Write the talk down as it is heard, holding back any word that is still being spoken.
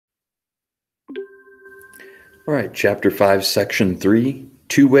All right, Chapter 5, Section 3,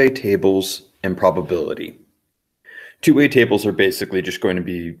 two-way tables and probability. Two-way tables are basically just going to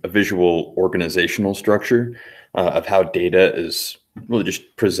be a visual organizational structure of how data is really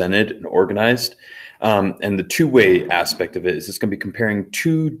just presented and organized. And the two-way aspect of it is it's going to be comparing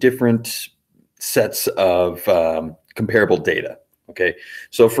two different sets of comparable data. Okay,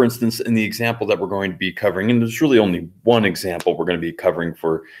 so for instance, in the example that we're going to be covering, and there's really only one example we're going to be covering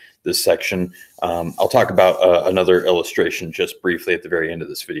for this section. I'll talk about another illustration just briefly at the very end of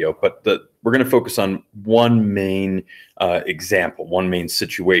this video, but we're going to focus on one main example, one main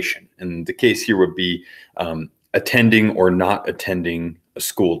situation. And the case here would be attending or not attending a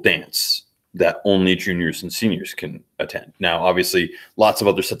school dance that only juniors and seniors can attend. Now, obviously, lots of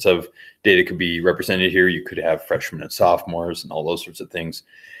other sets of data could be represented here. You could have freshmen and sophomores and all those sorts of things.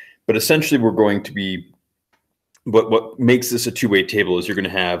 But essentially, we're going to be what makes this a two-way table is you're going to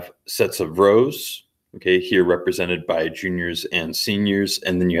have sets of rows, okay, here represented by juniors and seniors,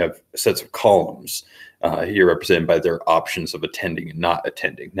 and then you have sets of columns here represented by their options of attending and not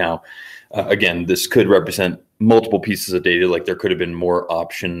attending. Now, again, this could represent multiple pieces of data, like there could have been more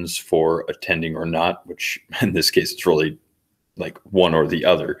options for attending or not, which in this case, it's really like one or the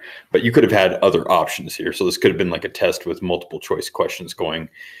other, but you could have had other options here. So this could have been like a test with multiple choice questions going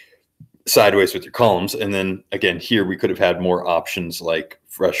sideways with your columns. And then again, here we could have had more options like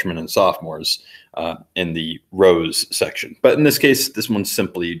freshmen and sophomores in the rows section. But in this case, this one's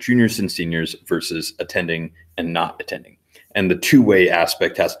simply juniors and seniors versus attending and not attending. And the two-way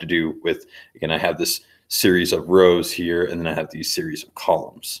aspect has to do with, again, I have this series of rows here, and then I have these series of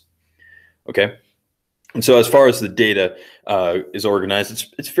columns. Okay. And so as far as the data is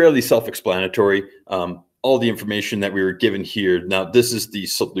organized, it's fairly self-explanatory. All the information that we were given here. Now, this is the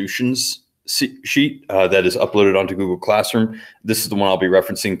solutions sheet that is uploaded onto Google Classroom. This is the one I'll be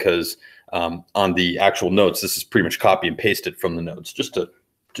referencing because on the actual notes, this is pretty much copy and pasted from the notes, just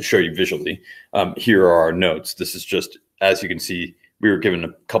to show you visually. Here are our notes. This is just, as you can see, we were given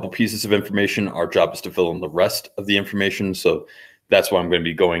a couple pieces of information. Our job is to fill in the rest of the information. So that's why I'm going to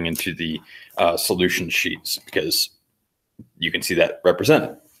be going into the solution sheets, because you can see that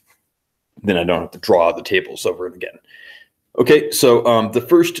represented. Then I don't have to draw the tables over and again. Okay, so the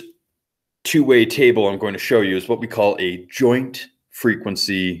first two-way table I'm going to show you is what we call a joint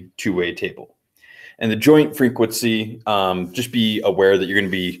frequency two-way table. And the joint frequency, just be aware that you're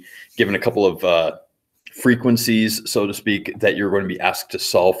going to be given a couple of frequencies, so to speak, that you're going to be asked to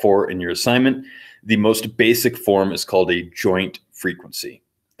solve for in your assignment. The most basic form is called a joint frequency.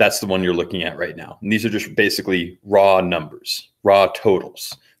 That's the one you're looking at right now. And these are just basically raw numbers, raw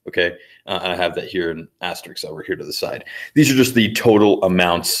totals. Okay, I have that here in asterisks over here to the side. These are just the total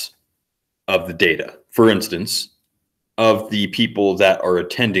amounts of the data. For instance, of the people that are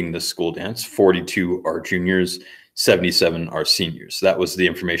attending the school dance, 42 are juniors, 77 are seniors. That was the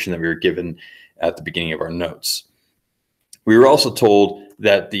information that we were given at the beginning of our notes. We were also told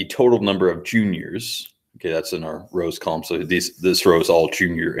that the total number of juniors, okay, that's in our rows column, so this row is all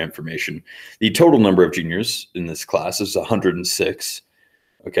junior information. The total number of juniors in this class is 106.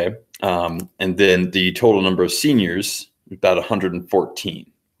 Okay, and then the total number of seniors is about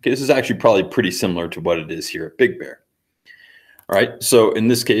 114. Okay, this is actually probably pretty similar to what it is here at Big Bear. All right, so in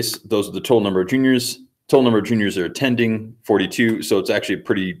this case, those are the total number of juniors. Total number of juniors are attending, 42. So it's actually a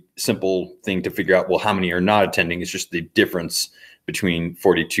pretty simple thing to figure out, well, how many are not attending? It's just the difference between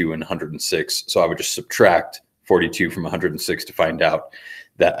 42 and 106. So I would just subtract 42 from 106 to find out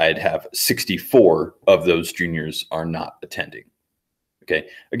that I'd have 64 of those juniors are not attending. Okay,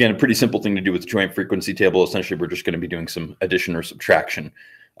 again, a pretty simple thing to do with the joint frequency table. Essentially, we're just going to be doing some addition or subtraction,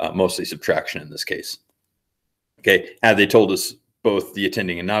 mostly subtraction in this case. Okay, had they told us both the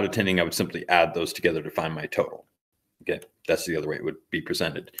attending and not attending, I would simply add those together to find my total. Okay, that's the other way it would be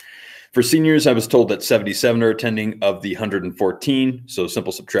presented. For seniors, I was told that 77 are attending of the 114. So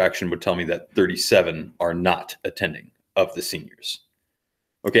simple subtraction would tell me that 37 are not attending of the seniors.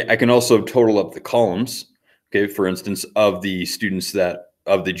 Okay, I can also total up the columns. Okay, for instance, of the students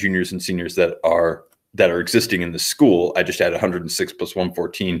of the juniors and seniors that are existing in the school, I just add 106 plus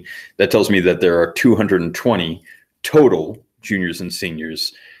 114. That tells me that there are 220 total juniors and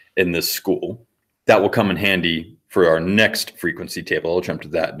seniors in this school. That will come in handy for our next frequency table. I'll jump to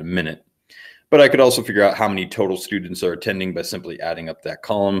that in a minute. But I could also figure out how many total students are attending by simply adding up that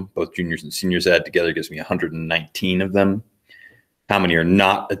column. Both juniors and seniors add together gives me 119 of them. How many are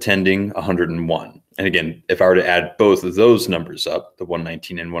not attending? 101. And again, if I were to add both of those numbers up, the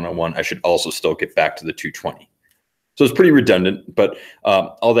 119 and 101, I should also still get back to the 220. So it's pretty redundant, but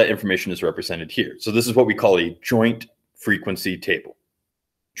all that information is represented here. So this is what we call a joint frequency table.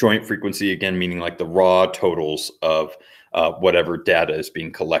 Joint frequency, again, meaning like the raw totals of whatever data is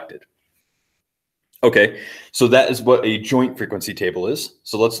being collected. Okay, so that is what a joint frequency table is.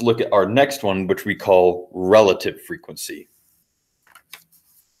 So let's look at our next one, which we call relative frequency.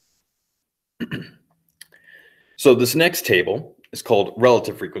 So this next table is called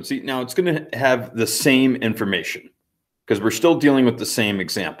relative frequency. Now it's going to have the same information because we're still dealing with the same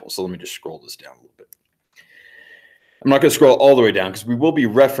example. So let me just scroll this down a little bit. I'm not going to scroll all the way down because we will be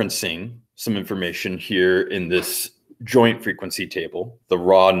referencing some information here in this joint frequency table, the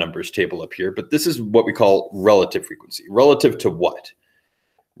raw numbers table up here, but this is what we call relative frequency. Relative to what?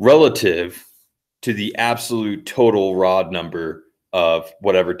 Relative to the absolute total raw number of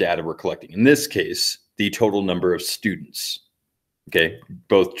whatever data we're collecting. In this case, the total number of students, okay,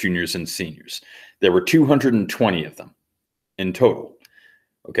 both juniors and seniors. There were 220 of them in total,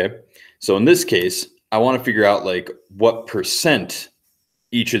 okay? So in this case, I want to figure out like what percent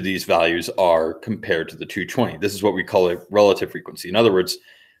each of these values are compared to the 220. This is what we call a relative frequency. In other words,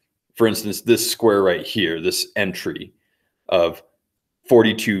 for instance, this square right here, this entry of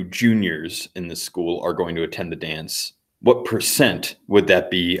 42 juniors in the school are going to attend the dance. What percent would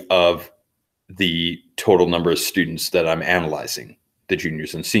that be of the total number of students that I'm analyzing, the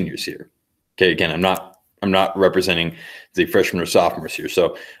juniors and seniors here? Okay, again, I'm not representing the freshmen or sophomores here.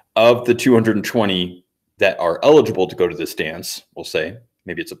 So of the 220 that are eligible to go to this dance, we'll say,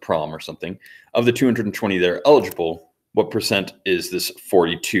 maybe it's a prom or something, of the 220 that are eligible, what percent is this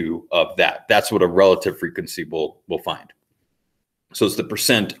 42 of that? That's what a relative frequency will find. So it's the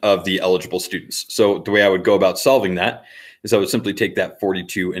percent of the eligible students. So the way I would go about solving that is I would simply take that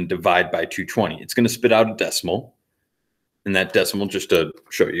 42 and divide by 220. It's going to spit out a decimal. And that decimal, just to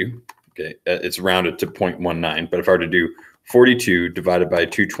show you, okay, it's rounded to 0.19. But if I were to do 42 divided by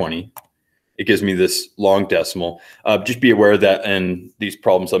 220, it gives me this long decimal. Just be aware that in these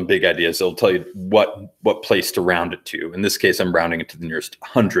problems on big ideas, it'll tell you what place to round it to. In this case, I'm rounding it to the nearest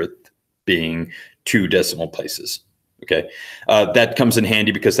hundredth, being 2 decimal places. Okay, that comes in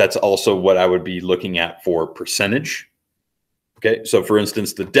handy because that's also what I would be looking at for percentage. Okay, so for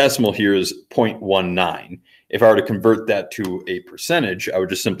instance, the decimal here is 0.19. If I were to convert that to a percentage, I would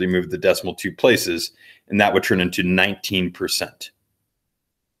just simply move the decimal 2 places, and that would turn into 19%.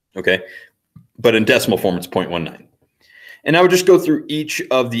 Okay, but in decimal form, it's 0.19. And I would just go through each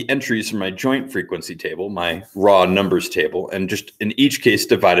of the entries from my joint frequency table, my raw numbers table, and just in each case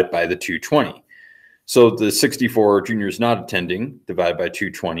divide it by the 220. So the 64 juniors not attending divided by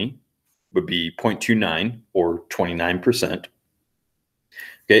 220 would be 0.29 or 29%.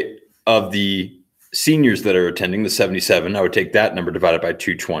 Okay, of the seniors that are attending, the 77, I would take that number divided by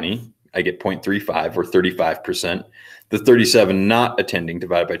 220. I get 0.35 or 35%. The 37 not attending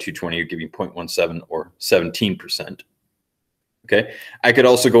divided by 220 would give me 0.17 or 17%. Okay, I could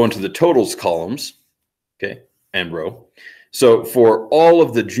also go into the totals columns, okay, and row. So for all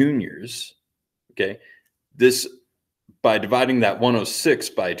of the juniors, okay, this, by dividing that 106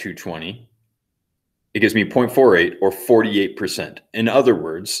 by 220, it gives me 0.48 or 48%. In other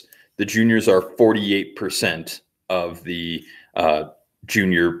words, the juniors are 48% of the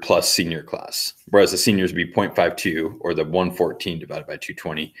junior plus senior class, whereas the seniors would be 0.52 or the 114 divided by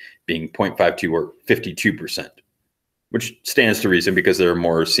 220 being 0.52 or 52%, which stands to reason because there are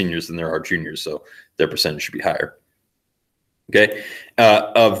more seniors than there are juniors, so their percentage should be higher. Okay,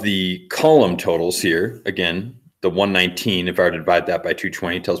 of the column totals here, again, the 119, if I were to divide that by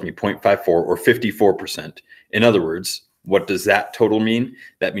 220, tells me 0.54 or 54%. In other words, what does that total mean?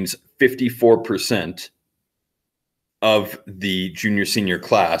 That means 54% of the junior senior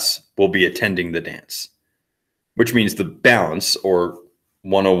class will be attending the dance, which means the balance, or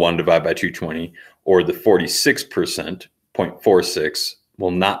 101 divided by 220, or the 46%, 0.46, will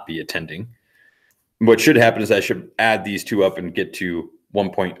not be attending. What should happen is I should add these two up and get to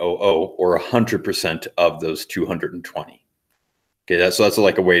 1.00 or 100% of those 220. Okay, so that's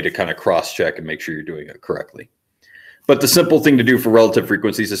like a way to kind of cross-check and make sure you're doing it correctly. But the simple thing to do for relative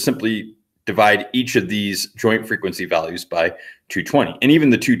frequencies is simply divide each of these joint frequency values by 220. And even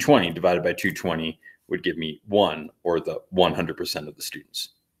the 220 divided by 220 would give me 1, or the 100% of the students.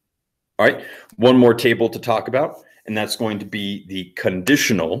 All right, one more table to talk about, and that's going to be the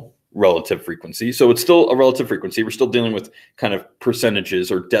conditional relative frequency. So it's still a relative frequency. We're still dealing with kind of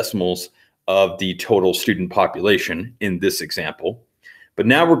percentages or decimals of the total student population in this example. But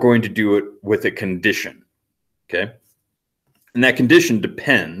now we're going to do it with a condition, okay? And that condition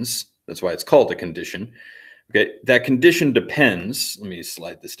depends, that's why it's called a condition, okay? That condition depends, let me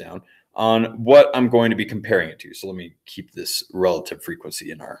slide this down, on what I'm going to be comparing it to. So let me keep this relative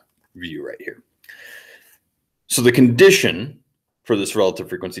frequency in our view right here. So the condition for this relative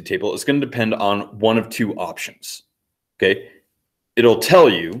frequency table is going to depend on one of two options. Okay. It'll tell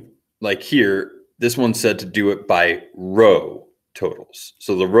you, like here, this one said to do it by row totals.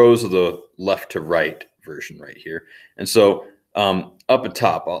 So the rows are the left to right version right here. And so up at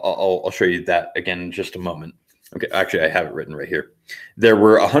top, I'll show you that again in just a moment. Okay, actually, I have it written right here. There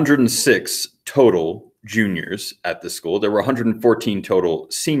were 106 total juniors at the school. There were 114 total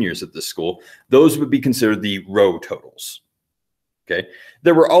seniors at the school. Those would be considered the row totals. Okay.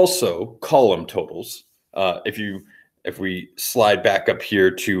 There were also column totals. If we slide back up here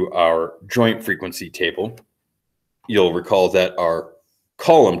to our joint frequency table, you'll recall that our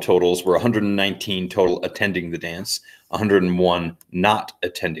column totals were 119 total attending the dance, 101 not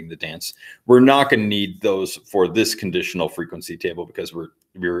attending the dance. We're not going to need those for this conditional frequency table because we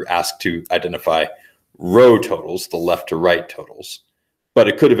were asked to identify row totals, the left to right totals. But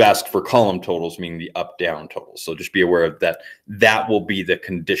it could have asked for column totals, meaning the up-down totals. So just be aware of that. That will be the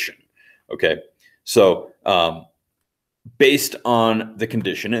condition. Okay. So based on the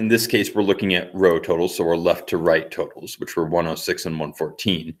condition, in this case, we're looking at row totals. So we're left to right totals, which were 106 and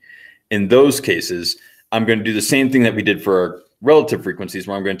 114. In those cases, I'm going to do the same thing that we did for our relative frequencies,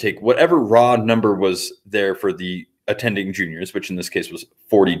 where I'm going to take whatever raw number was there for the attending juniors, which in this case was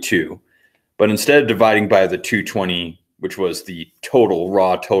 42. But instead of dividing by the 220, which was the total,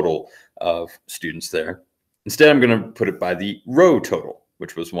 raw total of students there, instead I'm going to put it by the row total,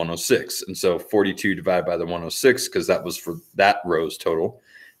 which was 106. And so 42 divided by the 106, because that was for that row's total,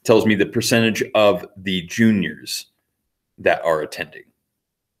 tells me the percentage of the juniors that are attending,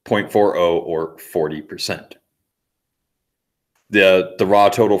 0.40 or 40%. The raw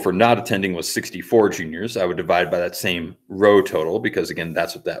total for not attending was 64 juniors. I would divide by that same row total because, again,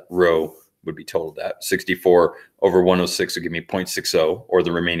 that's what that row would be totaled at. 64 over 106 would give me 0.60, or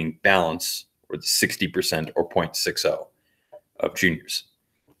the remaining balance, or the 60%, or 0.60 of juniors.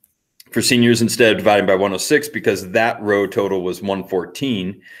 For seniors, instead of dividing by 106, because that row total was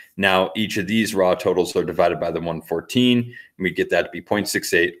 114, now each of these raw totals are divided by the 114, and we get that to be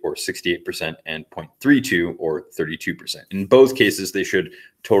 0.68 or 68% and 0.32 or 32%. In both cases, they should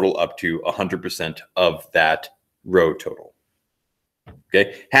total up to 100% of that row total.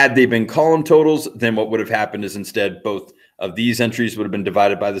 Okay. Had they been column totals, then what would have happened is instead both of these entries would have been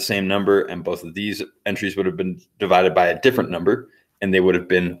divided by the same number, and both of these entries would have been divided by a different number, and they would have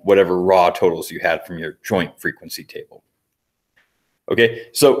been whatever raw totals you had from your joint frequency table. Okay,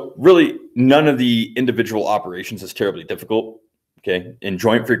 so really none of the individual operations is terribly difficult. Okay, in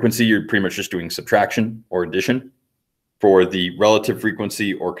joint frequency, you're pretty much just doing subtraction or addition. For the relative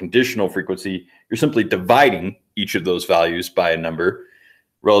frequency or conditional frequency, you're simply dividing each of those values by a number.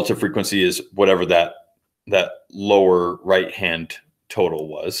 Relative frequency is whatever that lower right-hand total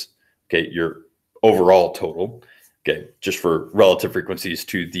was. Okay, your overall total. Okay, just for relative frequencies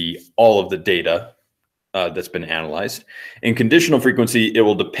to all of the data that's been analyzed. In conditional frequency, it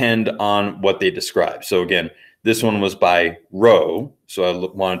will depend on what they describe. So again, this one was by row. So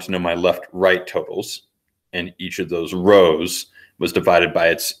I wanted to know my left-right totals, and each of those rows was divided by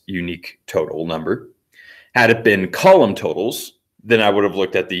its unique total number. Had it been column totals, then I would have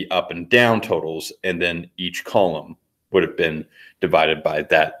looked at the up and down totals, and then each column would have been divided by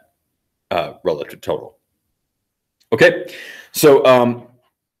that relative total. Okay, so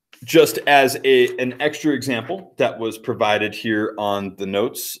just as an extra example that was provided here on the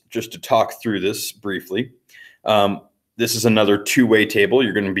notes, just to talk through this briefly, this is another two-way table.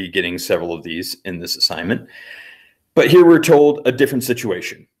 You're going to be getting several of these in this assignment. But here we're told a different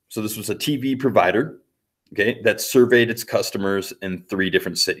situation. So this was a TV provider, okay, that surveyed its customers in 3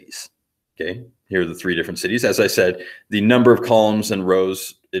 different cities. Okay, here are the 3 different cities. As I said, the number of columns and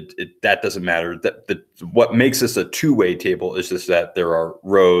rows, that doesn't matter. What makes this a two-way table is just that there are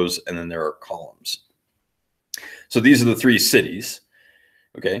rows and then there are columns. So these are the 3 cities,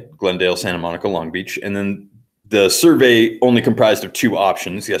 okay, Glendale, Santa Monica, Long Beach, and then the survey only comprised of 2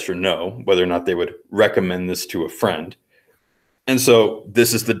 options, yes or no, whether or not they would recommend this to a friend. And so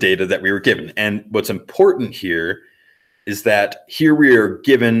this is the data that we were given. And what's important here is that here we are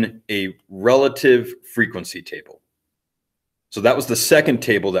given a relative frequency table. So that was the second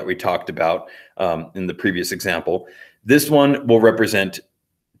table that we talked about in the previous example. This one will represent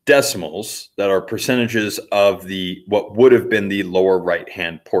decimals that are percentages of what would have been the lower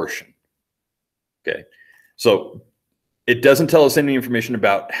right-hand portion. Okay, so it doesn't tell us any information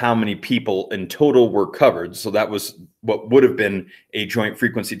about how many people in total were covered. So that was what would have been a joint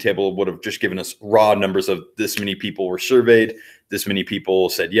frequency table, would have just given us raw numbers of this many people were surveyed, this many people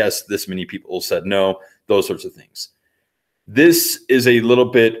said yes, this many people said no, those sorts of things. This is a little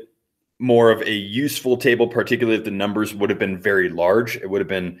bit more of a useful table, particularly if the numbers would have been very large. It would have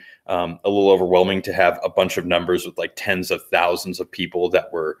been a little overwhelming to have a bunch of numbers with like tens of thousands of people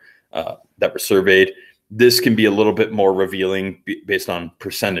that were surveyed. This can be a little bit more revealing based on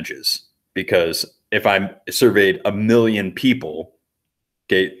percentages, because if I surveyed 1 million people,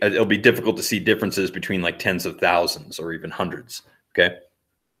 okay, it'll be difficult to see differences between like tens of thousands or even hundreds. Okay,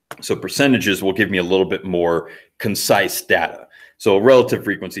 so percentages will give me a little bit more concise data. So a relative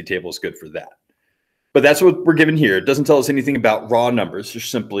frequency table is good for that. But that's what we're given here. It doesn't tell us anything about raw numbers, just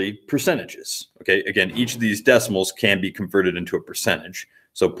simply percentages. Okay, again, each of these decimals can be converted into a percentage.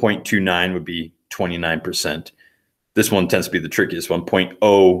 So 0.29 would be 29%. This one tends to be the trickiest one.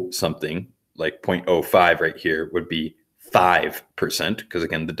 0.0 something, like 0.05 right here, would be 5%, because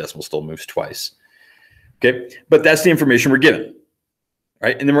again, the decimal still moves twice. Okay, but that's the information we're given.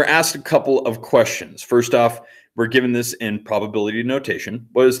 Right, and then we're asked a couple of questions. First off, we're given this in probability notation.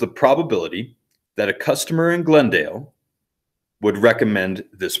 What is the probability that a customer in Glendale would recommend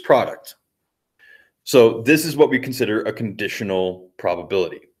this product? So this is what we consider a conditional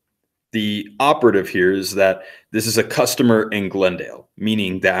probability. The operative here is that this is a customer in Glendale,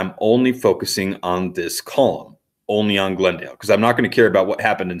 meaning that I'm only focusing on this column, only on Glendale, because I'm not going to care about what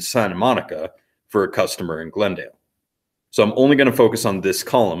happened in Santa Monica for a customer in Glendale. So I'm only going to focus on this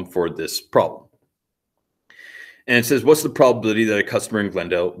column for this problem. And it says, what's the probability that a customer in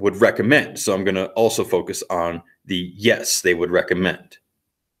Glendale would recommend? So I'm going to also focus on the yes, they would recommend.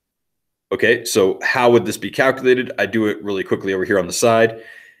 Okay, so how would this be calculated? I do it really quickly over here on the side.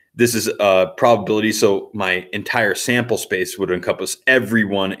 This is a probability. So my entire sample space would encompass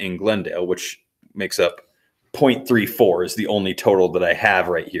everyone in Glendale, which makes up 0.34 is the only total that I have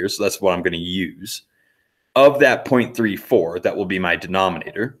right here. So that's what I'm going to use. Of that 0.34, that will be my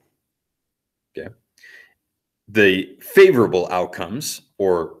denominator. Okay. The favorable outcomes,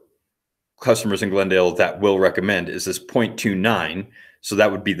 or customers in Glendale that will recommend, is this 0.29. So that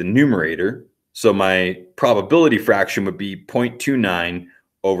would be the numerator. So my probability fraction would be 0.29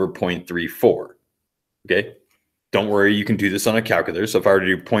 over 0.34. Okay. Don't worry, you can do this on a calculator. So if I were to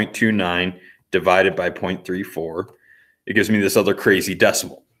do 0.29 divided by 0.34, it gives me this other crazy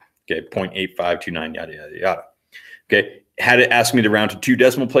decimal. Okay, 0.8529, yada, yada, yada. Okay, had it asked me to round to 2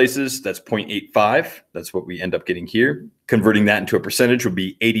 decimal places, that's 0.85. That's what we end up getting here. Converting that into a percentage would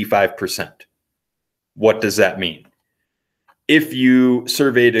be 85%. What does that mean? If you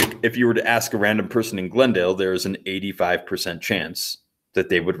were to ask a random person in Glendale, there is an 85% chance that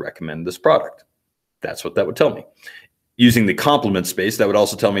they would recommend this product. That's what that would tell me. Using the complement space, that would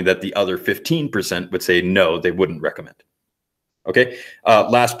also tell me that the other 15% would say no, they wouldn't recommend. Okay,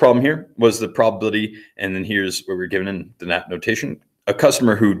 last problem here was the probability, and then here's where we're given in the NAT notation. A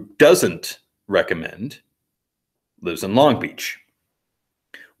customer who doesn't recommend lives in Long Beach.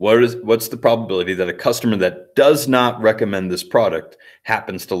 What's the probability that a customer that does not recommend this product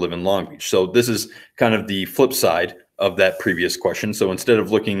happens to live in Long Beach? So this is kind of the flip side of that previous question. So instead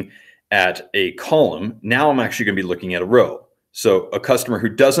of looking at a column, now I'm actually going to be looking at a row. So a customer who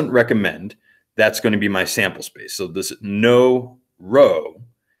doesn't recommend, that's going to be my sample space. So this no row,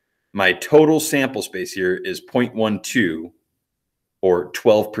 my total sample space here is 0.12, or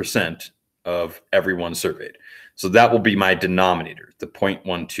 12% of everyone surveyed. So that will be my denominator, the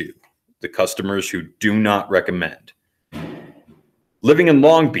 0.12, the customers who do not recommend. Living in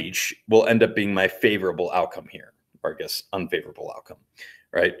Long Beach will end up being my favorable outcome here, or I guess unfavorable outcome,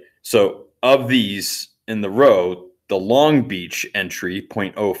 right? So of these in the row, the Long Beach entry,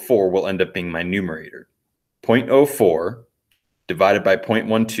 0.04, will end up being my numerator. 0.04 divided by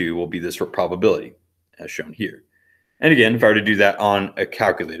 0.12 will be this probability, as shown here. And again, if I were to do that on a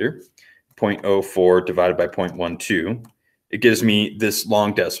calculator, 0.04 divided by 0.12, it gives me this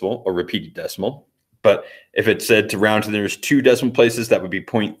long decimal, or repeated decimal. But if it said to round to there's 2 decimal places, that would be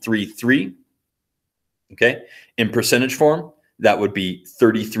 0.33. Okay, in percentage form, that would be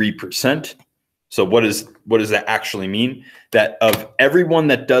 33%. So what does that actually mean? That of everyone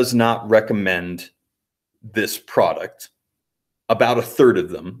that does not recommend this product, about a third of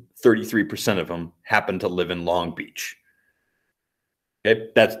them, 33% of them, happen to live in Long Beach. Okay,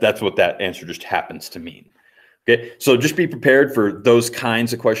 that's what that answer just happens to mean. Okay, so just be prepared for those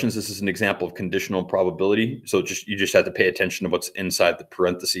kinds of questions. This is an example of conditional probability. So you just have to pay attention to what's inside the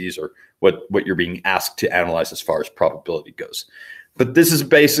parentheses, or what you're being asked to analyze as far as probability goes. But this is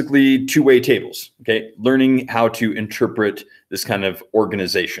basically two-way tables, okay? Learning how to interpret this kind of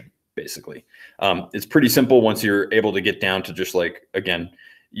organization, basically. It's pretty simple once you're able to get down to just like, again,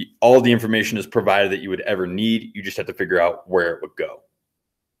 all the information is provided that you would ever need. You just have to figure out where it would go.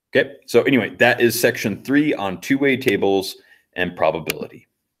 Okay, so anyway, that is section 3 on two-way tables and probability.